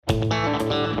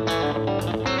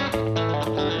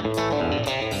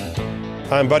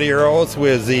I'm Buddy Earls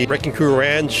with the Wrecking Crew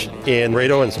Ranch in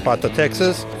Rado and Zapata,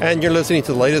 Texas, and you're listening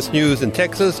to the latest news in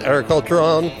Texas agriculture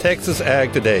on Texas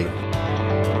Ag Today.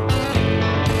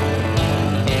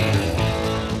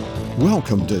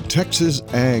 Welcome to Texas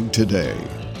Ag Today,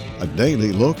 a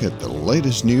daily look at the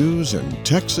latest news in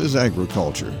Texas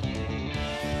agriculture.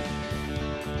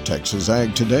 Texas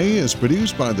Ag Today is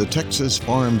produced by the Texas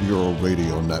Farm Bureau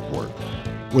Radio Network,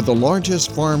 with the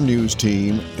largest farm news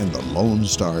team in the Lone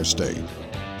Star State.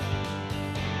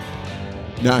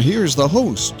 Now here's the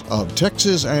host of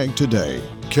Texas Ag Today,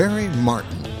 Carrie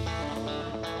Martin.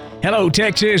 Hello,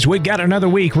 Texas. We've got another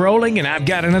week rolling, and I've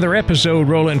got another episode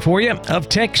rolling for you of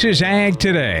Texas Ag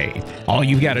Today. All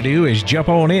you've got to do is jump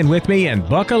on in with me and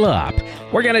buckle up.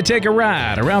 We're going to take a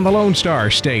ride around the Lone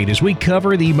Star State as we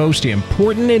cover the most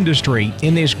important industry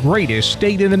in this greatest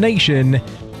state in the nation,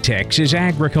 Texas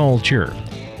agriculture.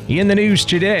 In the news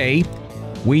today,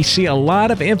 we see a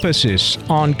lot of emphasis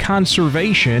on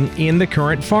conservation in the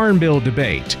current Farm Bill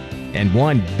debate. And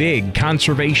one big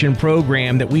conservation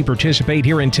program that we participate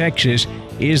here in Texas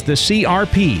is the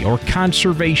CRP, or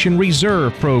Conservation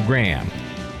Reserve Program.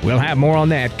 We'll have more on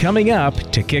that coming up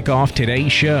to kick off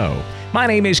today's show. My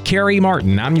name is Carrie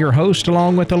Martin. I'm your host,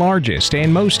 along with the largest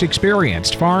and most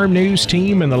experienced farm news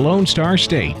team in the Lone Star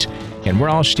State. And we're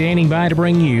all standing by to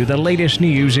bring you the latest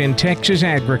news in Texas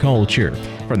agriculture,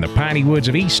 from the piney woods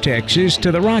of East Texas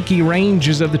to the rocky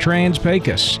ranges of the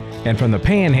Trans-Pecos, and from the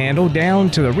Panhandle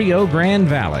down to the Rio Grande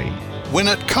Valley. When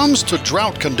it comes to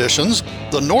drought conditions,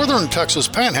 the northern Texas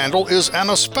Panhandle is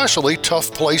an especially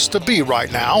tough place to be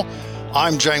right now.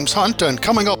 I'm James Hunt, and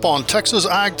coming up on Texas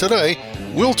Ag Today,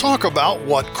 we'll talk about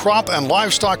what crop and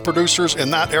livestock producers in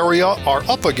that area are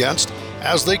up against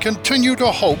as they continue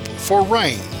to hope for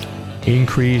rain.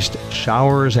 Increased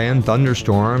showers and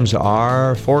thunderstorms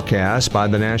are forecast by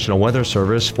the National Weather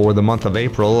Service for the month of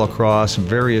April across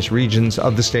various regions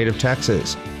of the state of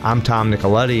Texas. I'm Tom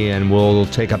Nicoletti, and we'll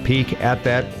take a peek at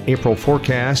that April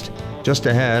forecast just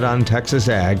ahead on Texas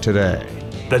Ag Today.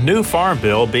 The new Farm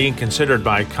Bill being considered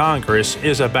by Congress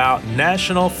is about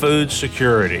national food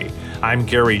security. I'm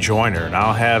Gary Joyner, and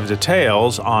I'll have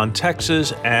details on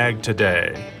Texas Ag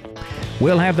Today.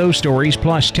 We'll have those stories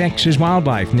plus Texas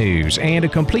wildlife news and a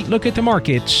complete look at the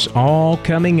markets all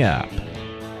coming up.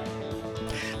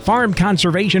 Farm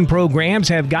conservation programs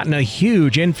have gotten a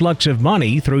huge influx of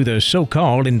money through the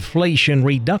so-called Inflation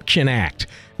Reduction Act,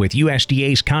 with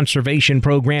USDA's conservation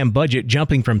program budget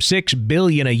jumping from $6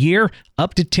 billion a year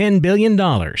up to $10 billion.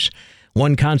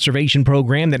 One conservation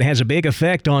program that has a big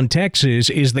effect on Texas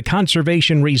is the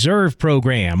Conservation Reserve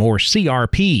Program, or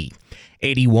CRP.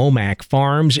 Eddie Womack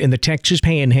farms in the Texas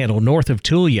Panhandle north of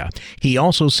Tulia. He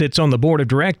also sits on the board of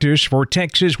directors for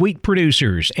Texas Wheat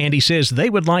Producers, and he says they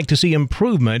would like to see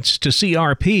improvements to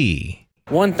CRP.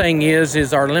 One thing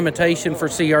is our limitation for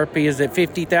CRP is at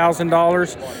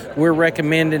 $50,000. We're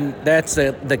recommending that's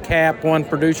the cap one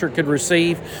producer could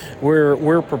receive.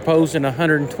 We're proposing a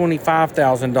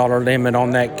 $125,000 limit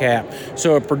on that cap,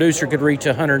 so a producer could reach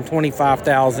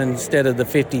 $125,000 instead of the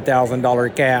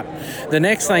 $50,000 cap. The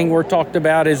next thing we're talked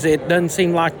about is it doesn't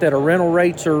seem like that our rental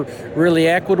rates are really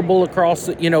equitable across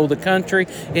the country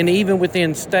and even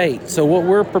within states. So what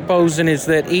we're proposing is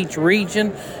that each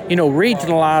region,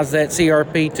 regionalize that CRP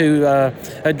to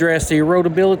address the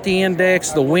erodibility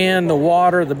index, the wind, the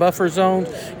water, the buffer zones,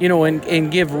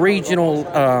 and give regional,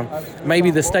 maybe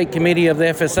the state committee of the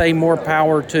FSA more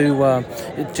power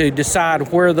to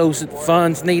decide where those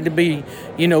funds need to be,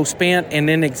 spent, and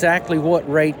then exactly what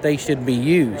rate they should be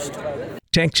used.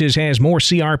 Texas has more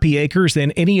CRP acres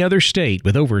than any other state,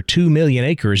 with over 2 million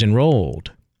acres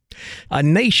enrolled. A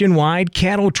nationwide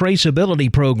cattle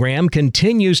traceability program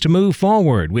continues to move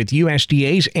forward, with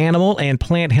USDA's Animal and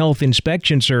Plant Health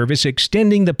Inspection Service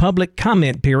extending the public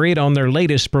comment period on their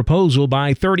latest proposal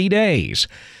by 30 days.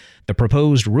 The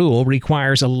proposed rule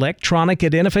requires electronic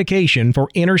identification for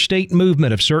interstate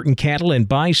movement of certain cattle and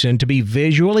bison to be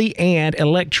visually and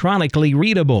electronically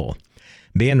readable.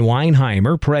 Ben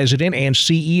Weinheimer, president and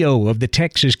CEO of the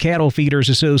Texas Cattle Feeders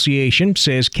Association,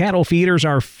 says cattle feeders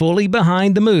are fully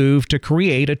behind the move to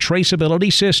create a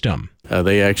traceability system.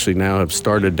 They actually now have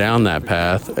started down that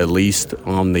path, at least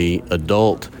on the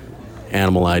adult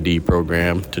animal ID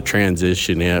program, to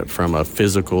transition it from a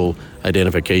physical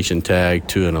identification tag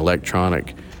to an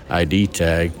electronic ID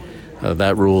tag.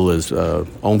 That rule is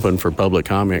open for public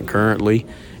comment currently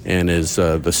and is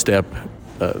the step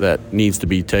that needs to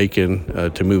be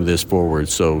taken to move this forward.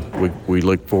 So we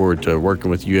look forward to working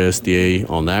with USDA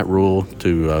on that rule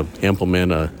to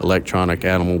implement an electronic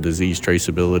animal disease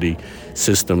traceability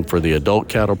system for the adult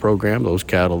cattle program, those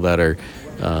cattle that are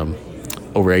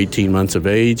over 18 months of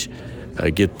age,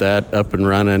 get that up and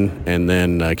running, and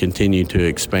then continue to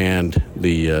expand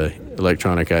the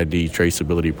electronic ID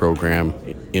traceability program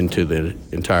into the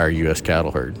entire U.S.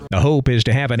 cattle herd. The hope is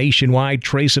to have a nationwide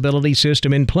traceability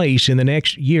system in place in the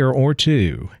next year or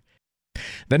two.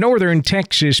 The northern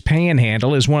Texas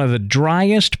Panhandle is one of the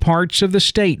driest parts of the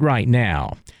state right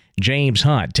now. James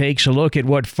Hunt takes a look at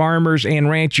what farmers and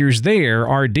ranchers there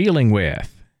are dealing with.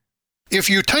 If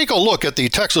you take a look at the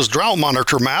Texas Drought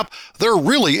Monitor map, there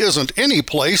really isn't any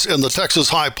place in the Texas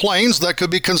High Plains that could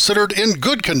be considered in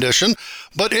good condition,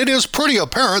 but it is pretty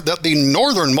apparent that the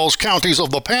northernmost counties of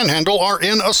the Panhandle are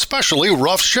in especially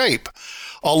rough shape.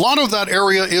 A lot of that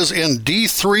area is in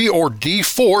D3 or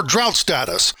D4 drought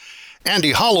status.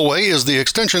 Andy Holloway is the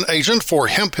extension agent for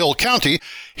Hemphill County.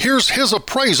 Here's his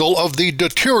appraisal of the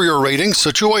deteriorating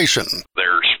situation.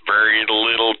 There's very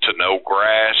little to no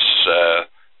grass.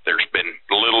 There's been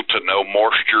little to no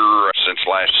moisture since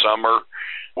last summer.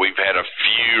 We've had a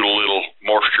few little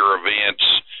moisture events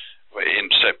in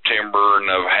September and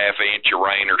a half inch of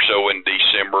rain or so in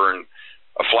December and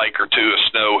a flake or two of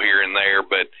snow here and there,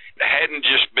 but it hadn't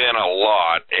just been a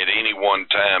lot at any one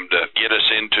time to get us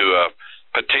into a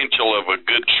potential of a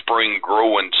good spring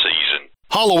growing season.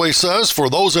 Holloway says for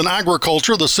those in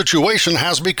agriculture, the situation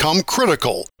has become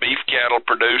critical. Beef cattle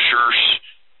producers,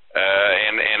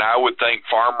 and I would think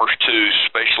farmers too,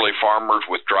 especially farmers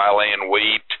with dry land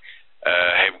wheat,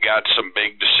 have got some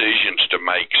big decisions to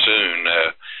make soon.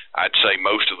 I'd say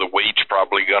most of the wheat's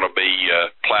probably going to be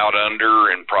plowed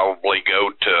under and probably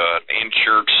go to an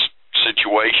insurance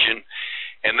situation.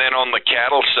 And then on the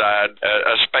cattle side,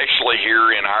 especially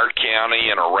here in our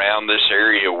county and around this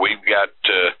area, we've got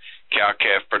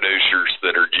cow-calf producers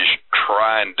that are just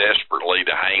trying desperately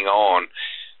to hang on,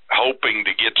 hoping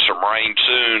to get some rain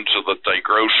soon so that they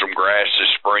grow some grass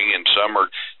this spring and summer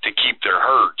to keep their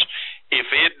herds. If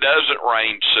it doesn't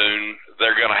rain soon,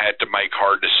 they're going to have to make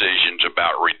hard decisions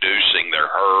about reducing their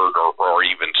herd or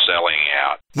even selling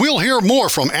out. We'll hear more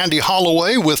from Andy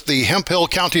Holloway with the Hemphill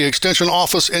County Extension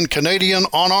Office in Canadian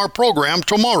on our program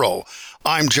tomorrow.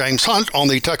 I'm James Hunt on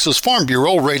the Texas Farm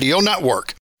Bureau Radio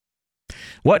Network.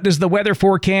 What does the weather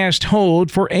forecast hold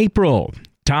for April?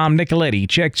 Tom Nicoletti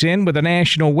checks in with the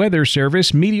National Weather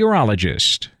Service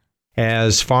meteorologist.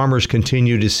 As farmers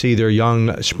continue to see their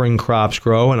young spring crops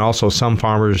grow, and also some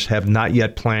farmers have not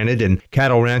yet planted, and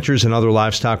cattle ranchers and other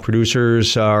livestock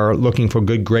producers are looking for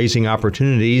good grazing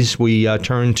opportunities, we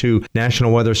turn to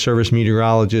National Weather Service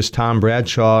meteorologist Tom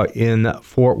Bradshaw in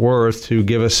Fort Worth to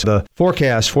give us the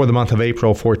forecast for the month of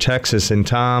April for Texas. And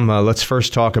Tom, let's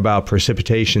first talk about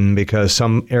precipitation, because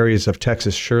some areas of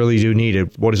Texas surely do need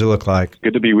it. What does it look like?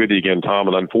 Good to be with you again, Tom.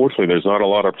 And unfortunately, there's not a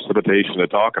lot of precipitation to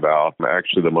talk about.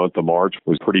 Actually, the month of March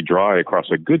was pretty dry across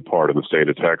a good part of the state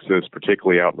of Texas,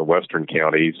 particularly out in the western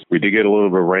counties. We did get a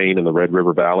little bit of rain in the Red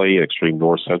River Valley, extreme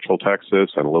north central Texas,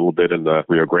 and a little bit in the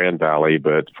Rio Grande Valley,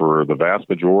 but for the vast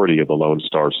majority of the Lone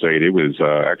Star State, it was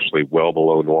actually well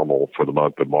below normal for the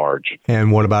month of March.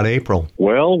 And what about April?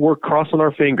 Well, we're crossing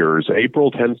our fingers.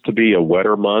 April tends to be a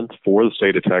wetter month for the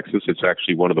state of Texas. It's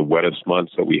actually one of the wettest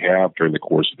months that we have during the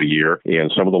course of the year,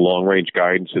 and some of the long-range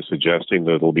guidance is suggesting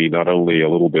that it'll be not only a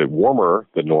little bit warmer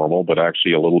than normal, but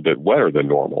actually a little bit wetter than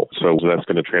normal. So that's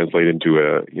going to translate into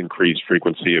an increased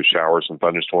frequency of showers and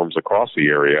thunderstorms across the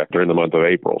area during the month of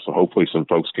April. So hopefully some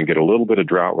folks can get a little bit of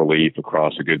drought relief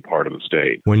across a good part of the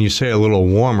state. When you say a little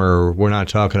warmer, we're not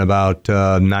talking about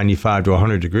 95 to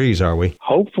 100 degrees, are we?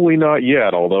 Hopefully not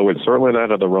yet, although it's certainly not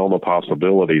out of the realm of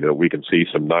possibility that we can see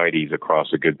some 90s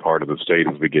across a good part of the state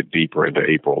as we get deeper into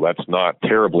April. That's not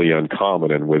terribly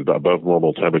uncommon, and with above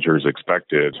normal temperatures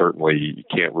expected, certainly you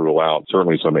can't rule out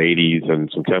certainly some 80s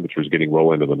and some temperatures getting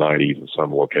well into the 90s in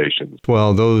some locations.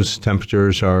 Well, those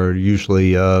temperatures are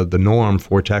usually the norm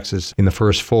for Texas in the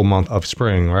first full month of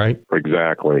spring, right?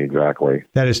 Exactly.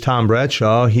 That is Tom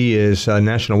Bradshaw. He is a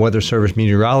National Weather Service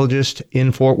meteorologist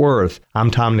in Fort Worth. I'm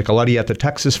Tom Nicoletti at the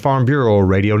Texas Farm Bureau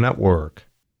Radio Network.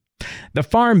 The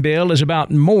Farm Bill is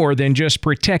about more than just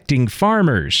protecting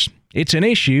farmers. It's an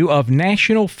issue of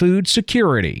national food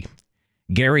security.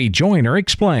 Gary Joyner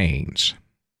explains.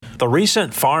 The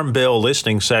recent Farm Bill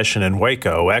listening session in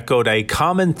Waco echoed a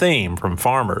common theme from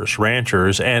farmers,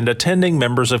 ranchers, and attending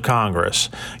members of Congress.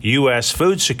 U.S.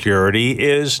 food security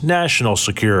is national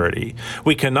security.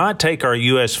 We cannot take our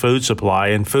U.S. food supply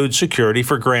and food security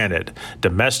for granted.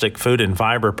 Domestic food and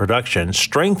fiber production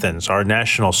strengthens our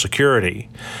national security.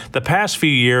 The past few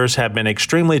years have been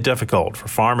extremely difficult for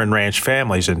farm and ranch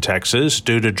families in Texas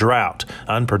due to drought,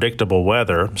 unpredictable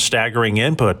weather, staggering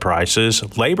input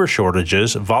prices, labor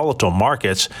shortages, volatile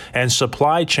markets, and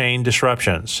supply chain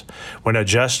disruptions. When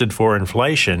adjusted for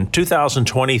inflation,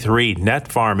 2023 net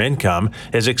farm income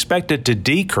is expected to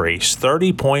decrease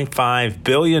 $30.5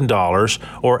 billion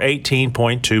or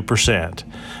 18.2%.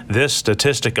 This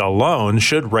statistic alone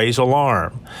should raise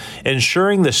alarm.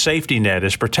 Ensuring the safety net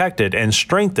is protected and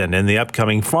strengthened in the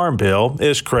upcoming Farm Bill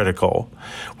is critical.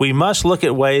 We must look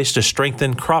at ways to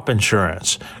strengthen crop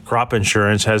insurance. Crop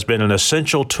insurance has been an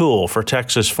essential tool for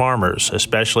Texas farmers,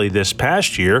 especially this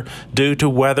past year due to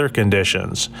weather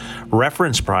conditions.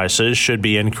 Reference prices should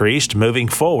be increased moving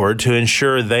forward to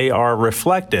ensure they are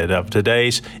reflective of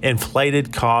today's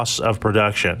inflated costs of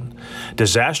production.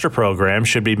 Disaster programs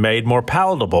should be made more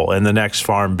palatable in the next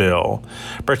Farm Bill.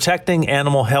 Protecting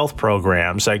animal health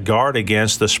programs that guard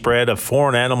against the spread of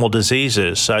foreign animal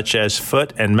diseases such as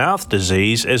foot and mouth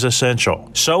disease is essential.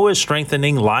 So is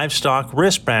strengthening livestock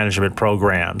risk management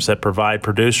programs that provide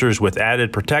producers with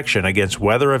added protection against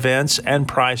weather events and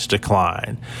price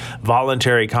decline.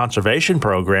 Voluntary conservation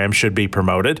programs should be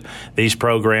promoted. These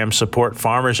programs support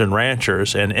farmers and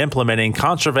ranchers in implementing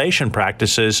conservation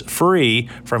practices free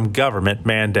from government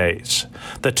mandates.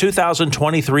 The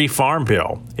 2023 Farm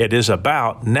Bill, it is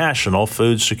about national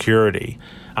food security.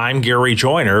 I'm Gary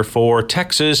Joyner for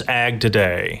Texas Ag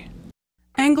Today.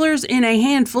 Anglers in a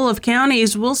handful of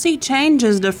counties will see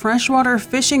changes to freshwater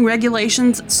fishing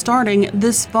regulations starting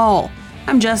this fall.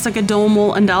 I'm Jessica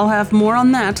Domel, and I'll have more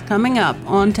on that coming up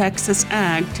on Texas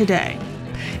Ag Today.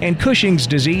 And Cushing's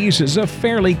disease is a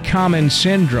fairly common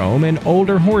syndrome in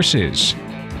older horses.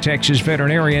 Texas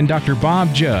veterinarian Dr.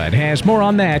 Bob Judd has more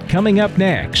on that coming up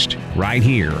next, right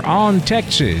here on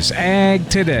Texas Ag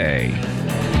Today.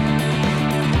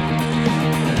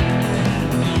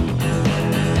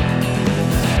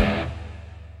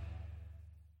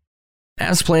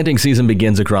 As planting season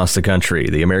begins across the country,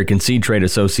 the American Seed Trade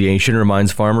Association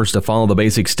reminds farmers to follow the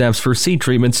basic steps for seed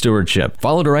treatment stewardship.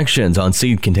 Follow directions on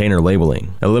seed container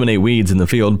labeling. Eliminate weeds in the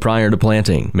field prior to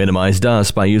planting. Minimize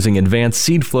dust by using advanced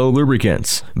seed flow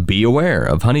lubricants. Be aware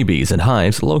of honeybees and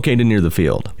hives located near the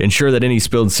field. Ensure that any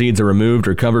spilled seeds are removed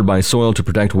or covered by soil to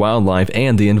protect wildlife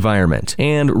and the environment.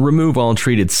 And remove all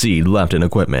treated seed left in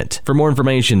equipment. For more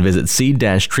information, visit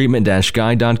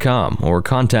seed-treatment-guide.com or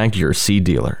contact your seed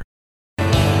dealer.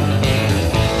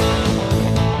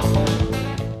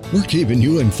 We're keeping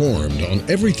you informed on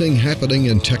everything happening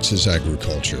in Texas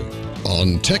agriculture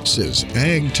on Texas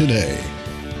Ag Today.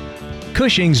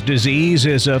 Cushing's disease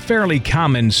is a fairly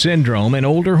common syndrome in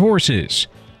older horses,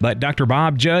 but Dr.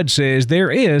 Bob Judd says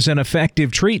there is an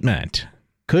effective treatment.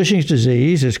 Cushing's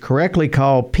disease is correctly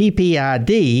called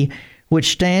PPID, which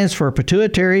stands for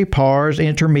pituitary pars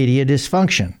intermedia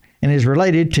dysfunction, and is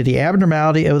related to the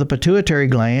abnormality of the pituitary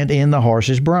gland in the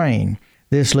horse's brain.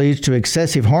 This leads to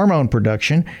excessive hormone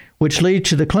production, which leads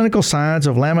to the clinical signs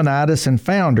of laminitis and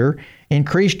founder,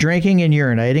 increased drinking and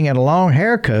urinating, and a long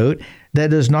hair coat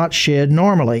that does not shed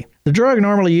normally. The drug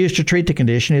normally used to treat the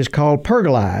condition is called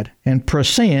Pergolide, and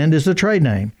Prosend is the trade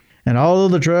name. And although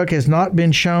the drug has not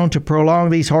been shown to prolong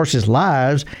these horses'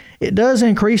 lives, it does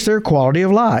increase their quality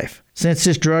of life. Since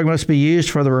this drug must be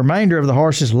used for the remainder of the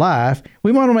horse's life,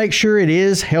 we want to make sure it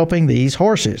is helping these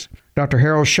horses. Dr.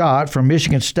 Harold Schott from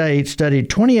Michigan State studied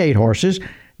 28 horses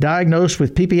diagnosed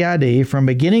with PPID from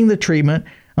beginning the treatment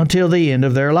until the end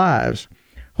of their lives.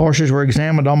 Horses were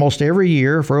examined almost every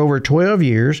year for over 12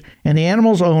 years, and the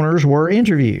animals' owners were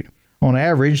interviewed. On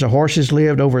average, the horses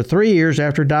lived over 3 years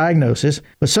after diagnosis,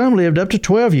 but some lived up to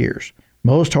 12 years.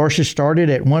 Most horses started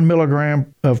at 1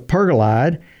 milligram of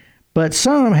Pergolide, but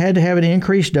some had to have an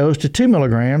increased dose to 2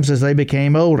 milligrams as they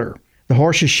became older. The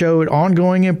horses showed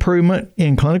ongoing improvement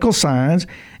in clinical signs,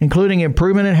 including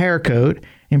improvement in hair coat,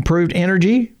 improved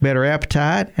energy, better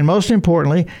appetite, and most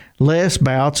importantly, less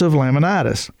bouts of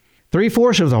laminitis.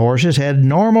 3/4 of the horses had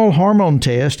normal hormone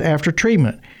tests after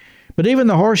treatment, but even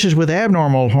the horses with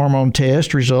abnormal hormone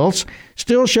test results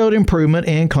still showed improvement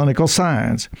in clinical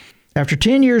signs. After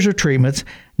 10 years of treatments,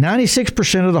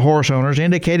 96% of the horse owners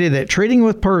indicated that treating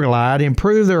with Pergolide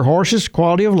improved their horse's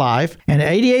quality of life, and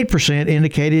 88%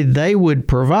 indicated they would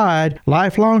provide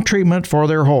lifelong treatment for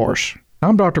their horse.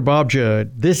 I'm Dr. Bob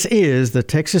Judd. This is the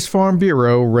Texas Farm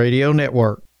Bureau Radio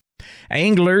Network.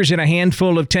 Anglers in a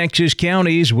handful of Texas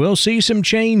counties will see some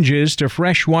changes to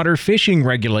freshwater fishing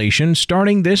regulations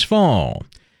starting this fall.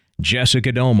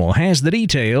 Jessica Domel has the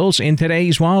details in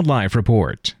today's Wildlife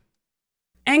Report.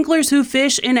 Anglers who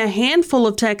fish in a handful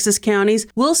of Texas counties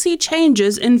will see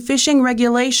changes in fishing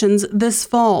regulations this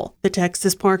fall. The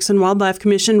Texas Parks and Wildlife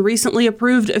Commission recently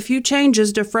approved a few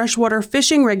changes to freshwater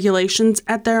fishing regulations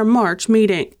at their March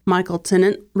meeting. Michael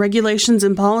Tennant, Regulations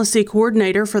and Policy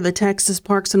Coordinator for the Texas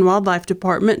Parks and Wildlife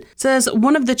Department, says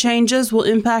one of the changes will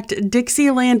impact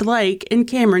Dixieland Lake in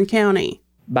Cameron County.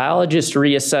 Biologists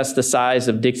reassessed the size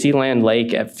of Dixieland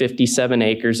Lake at 57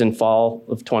 acres in fall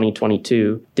of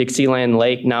 2022. Dixieland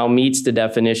Lake now meets the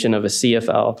definition of a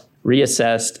CFL,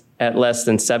 reassessed at less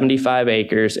than 75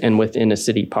 acres and within a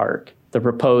city park. The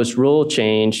proposed rule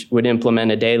change would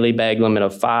implement a daily bag limit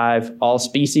of 5, all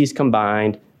species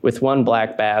combined, with one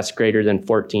black bass greater than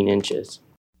 14 inches.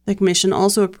 The Commission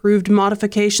also approved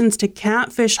modifications to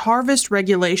catfish harvest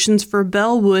regulations for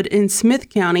Bellwood in Smith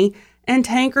County and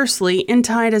Tankersley in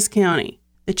Titus County.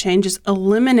 The changes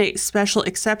eliminate special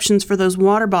exceptions for those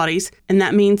water bodies, and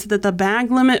that means that the bag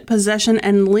limit, possession,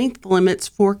 and length limits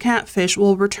for catfish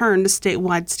will return to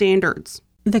statewide standards.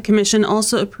 The Commission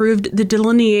also approved the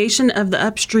delineation of the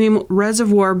upstream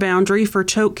reservoir boundary for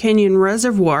Choke Canyon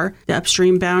Reservoir. The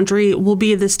upstream boundary will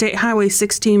be the State Highway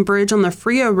 16 bridge on the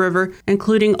Frio River,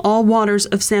 including all waters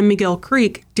of San Miguel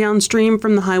Creek downstream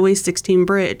from the Highway 16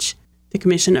 bridge. The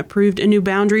Commission approved a new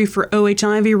boundary for O.H.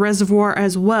 Ivy Reservoir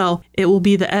as well. It will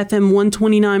be the FM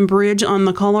 129 bridge on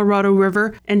the Colorado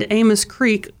River and Amos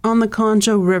Creek on the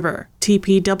Concho River.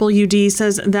 TPWD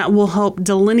says that will help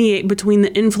delineate between the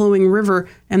inflowing river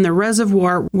and the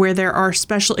reservoir where there are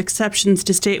special exceptions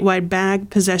to statewide bag,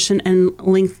 possession, and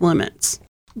length limits.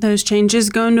 Those changes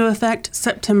go into effect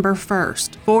September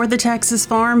 1st. For the Texas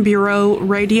Farm Bureau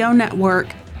Radio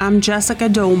Network, I'm Jessica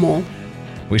Domel.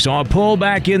 We saw a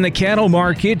pullback in the cattle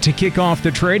market to kick off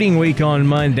the trading week on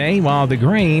Monday, while the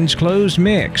grains closed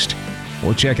mixed.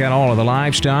 We'll check out all of the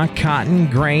livestock, cotton,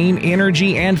 grain,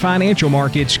 energy, and financial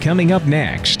markets coming up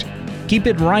next. Keep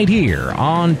it right here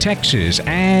on Texas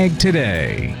Ag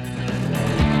Today.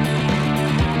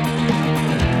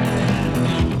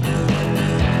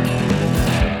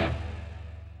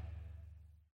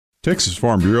 Texas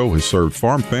Farm Bureau has served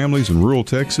farm families in rural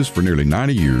Texas for nearly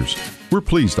 90 years. We're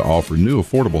pleased to offer new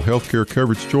affordable health care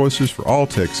coverage choices for all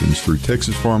Texans through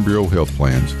Texas Farm Bureau health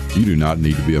plans. You do not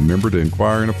need to be a member to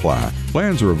inquire and apply.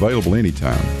 Plans are available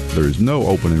anytime. There is no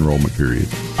open enrollment period.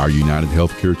 Our United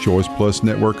Healthcare Choice Plus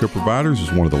network of providers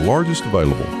is one of the largest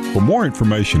available. For more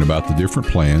information about the different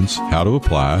plans, how to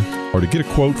apply, or to get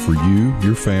a quote for you,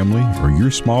 your family, or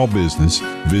your small business,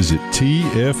 visit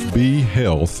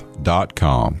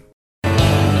tfbhealth.com.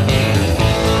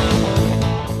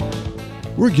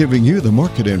 We're giving you the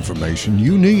market information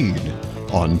you need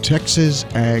on Texas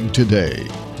Ag Today.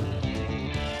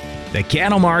 The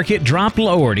cattle market dropped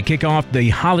lower to kick off the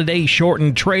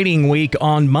holiday-shortened trading week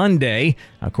on Monday.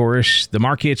 Of course, the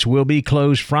markets will be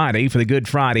closed Friday for the Good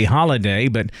Friday holiday,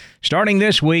 but starting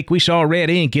this week, we saw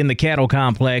red ink in the cattle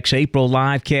complex. April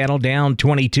live cattle down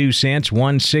 22 cents,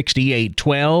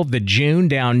 168.12. The June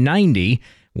down 90,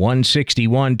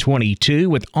 161.22,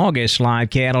 with August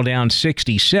live cattle down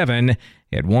 67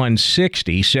 at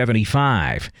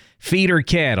 160.75. Feeder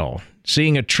cattle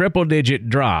seeing a triple-digit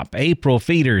drop. April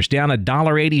feeders down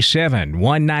 $1.87,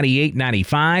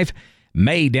 198.95.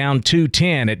 May down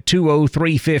 $2.10 at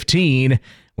 203.15,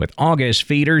 with August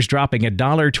feeders dropping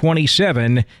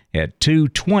 $1.27 at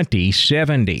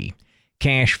 220.70.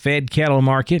 Cash-fed cattle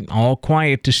market all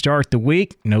quiet to start the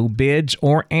week. No bids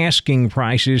or asking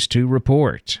prices to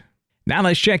report. Now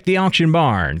let's check the auction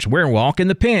barns. We're walking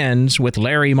the pens with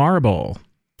Larry Marble.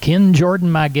 Ken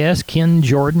Jordan, my guest. Ken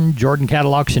Jordan, Jordan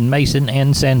Cattle Auction Mason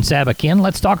and San Saba. Ken,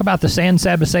 let's talk about the San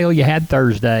Saba sale you had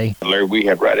Thursday. Larry, we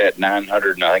had right at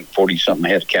 40-something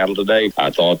head of cattle today.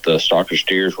 I thought the stocker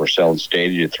steers were selling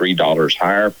steady at $3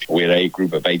 higher. We had a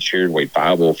group of 8 steers weighed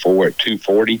 504 at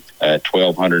 $240,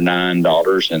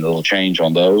 $1,209 and a little change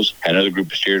on those. Had another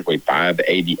group of steers weighed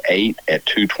 588 at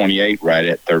 $228, right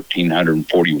at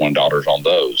 $1,341 on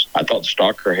those. I thought the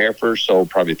stocker heifers sold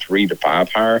probably 3 to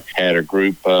 5 higher. Had a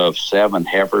group of 7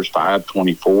 heifers,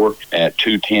 524 at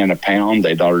 $210 a pound.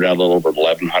 They dollered out a little over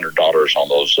 $1,100 on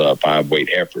those 5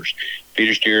 weight heifers.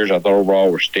 Feeder steers, I thought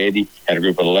overall were steady. Had a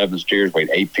group of 11 steers, weighed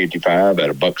 855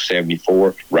 at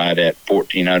 $1.74, right at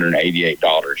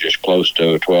 $1,488, just close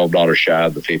to $12 shy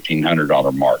of the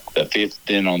 $1,500 mark. The fifth,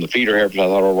 then on the feeder heifers, I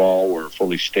thought overall were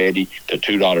fully steady to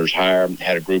 $2 higher.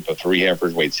 Had a group of 3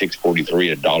 heifers, weighed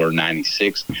 643 at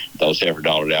 $1.96. Those heifers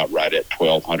dollared out right at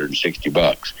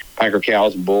 $1,260. Packer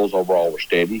cows and bulls overall were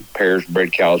steady. Pairs and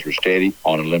bred cows were steady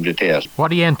on a limited test. What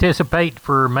do you anticipate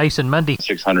for Mason Monday?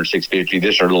 600, 650.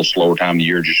 This is a little slower time of the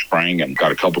year, just spring, and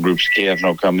got a couple groups of calves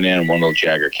coming in and one of those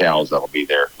Jagger cows that'll be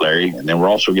there, Larry. And then we're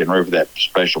also getting ready for that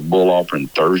special bull offering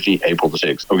Thursday, April the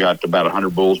 6th. We got about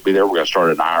 100 bulls be there. We're going to start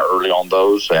an hour early on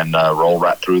those and roll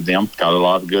right through them. Got a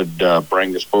lot of good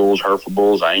Brangus bulls, Hereford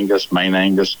bulls, Angus, Maine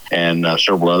Angus, and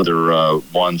several other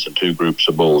 1s and 2 groups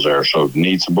of bulls there. So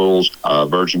need some bulls,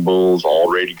 virgin bulls, all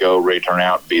ready to go, ready to turn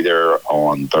out. Be there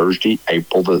on Thursday,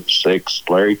 April the 6th,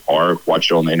 Larry, or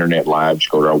watch it on the internet live. Just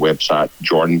go to our website,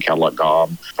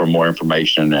 jordancadillacgob, for more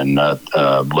information and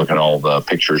look at all the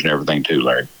pictures and everything too,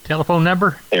 Larry. Telephone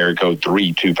number? Area code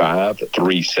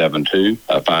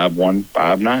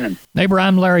 325-372-5159. Neighbor,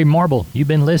 I'm Larry Marble. You've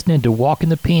been listening to Walking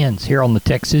the Pens here on the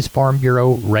Texas Farm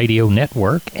Bureau Radio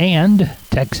Network and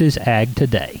Texas Ag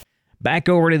Today. Back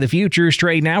over to the futures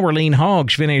trade now, where lean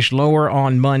hogs finished lower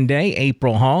on Monday.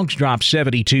 April hogs dropped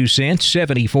 72 cents,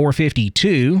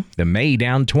 74.52. The May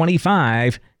down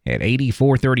 25 at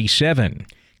 84.37.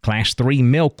 Class 3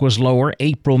 milk was lower.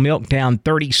 April milk down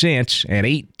 30 cents at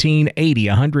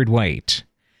 18.80 a hundredweight.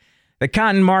 The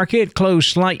cotton market closed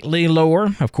slightly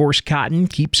lower. Of course, cotton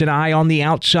keeps an eye on the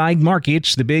outside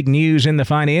markets. The big news in the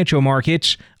financial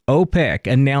markets: OPEC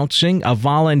announcing a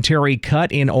voluntary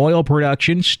cut in oil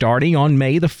production starting on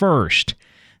May the 1st.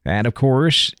 That, of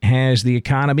course, has the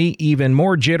economy even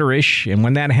more jitterish, and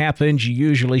when that happens, you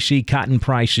usually see cotton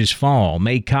prices fall.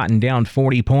 May cotton down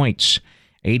 40 points,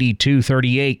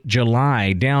 82.38.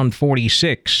 July down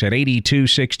 46 at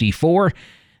 82.64.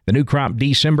 The new crop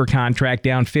December contract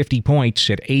down 50 points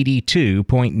at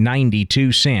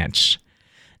 82.92 cents.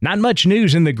 Not much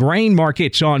news in the grain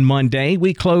markets on Monday.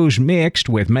 We closed mixed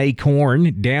with May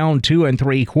corn down 2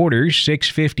 3/4,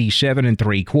 6.57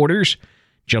 3/4.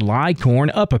 July corn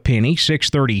up a penny,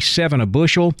 6.37 a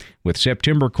bushel, with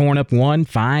September corn up 1,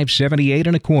 5.78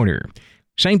 1/4.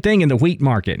 Same thing in the wheat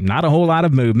market. Not a whole lot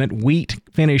of movement. Wheat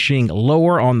finishing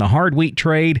lower on the hard wheat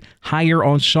trade, higher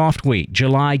on soft wheat.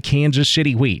 July Kansas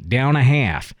City wheat down a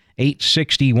half,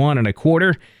 8.61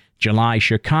 1/4. July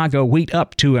Chicago wheat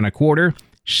up 2 1/4.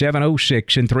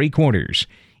 7.06 3/4.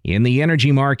 In the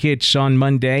energy markets on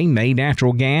Monday, May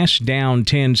natural gas down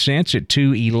 10 cents at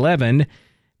 2.11.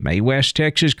 May West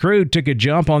Texas crude took a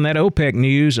jump on that OPEC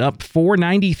news, up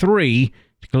 4.93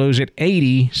 to close at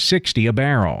 80.60 a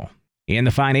barrel. In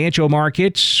the financial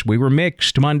markets, we were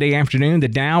mixed Monday afternoon. The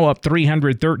Dow up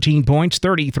 313 points,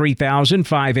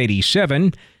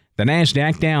 33,587. The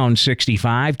Nasdaq down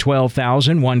 65,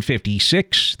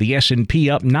 12,156. The S&P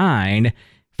up 9,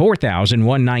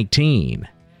 4,119.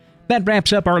 That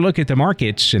wraps up our look at the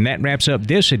markets, and that wraps up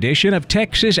this edition of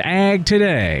Texas Ag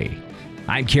Today.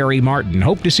 I'm Kerry Martin.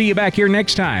 Hope to see you back here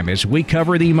next time as we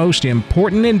cover the most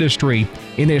important industry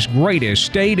in this greatest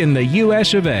state in the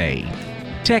U.S. of A.,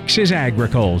 Texas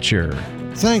agriculture.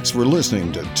 Thanks for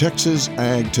listening to Texas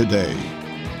Ag Today.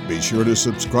 Be sure to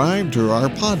subscribe to our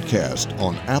podcast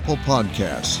on Apple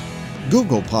Podcasts,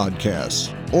 Google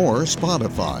Podcasts, or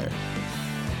Spotify.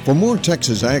 For more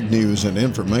Texas Ag news and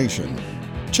information,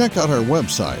 check out our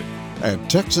website at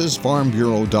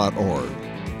texasfarmbureau.org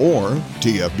or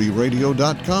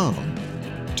tfbradio.com.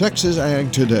 Texas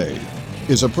Ag Today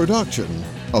is a production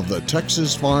of the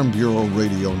Texas Farm Bureau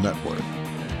Radio Network.